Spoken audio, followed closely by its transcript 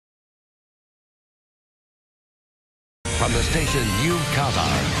from the station you count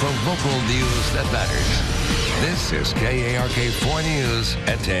on for local news that matters. This is KARK 4 News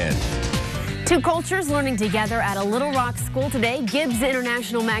at 10. Two cultures learning together at a Little Rock school today. Gibbs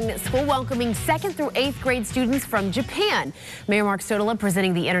International Magnet School welcoming 2nd through 8th grade students from Japan. Mayor Mark Sotola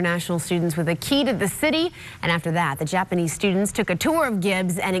presenting the international students with a key to the city. And after that, the Japanese students took a tour of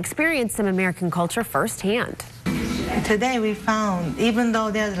Gibbs and experienced some American culture firsthand. Today we found, even though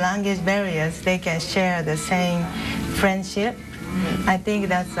there's language barriers, they can share the same friendship. I think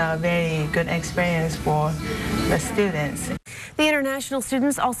that's a very good experience for the students. The international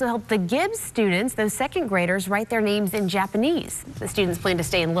students also helped the Gibbs students, those 2nd graders, write their names in Japanese. The students plan to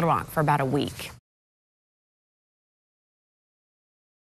stay in Little Rock for about a week.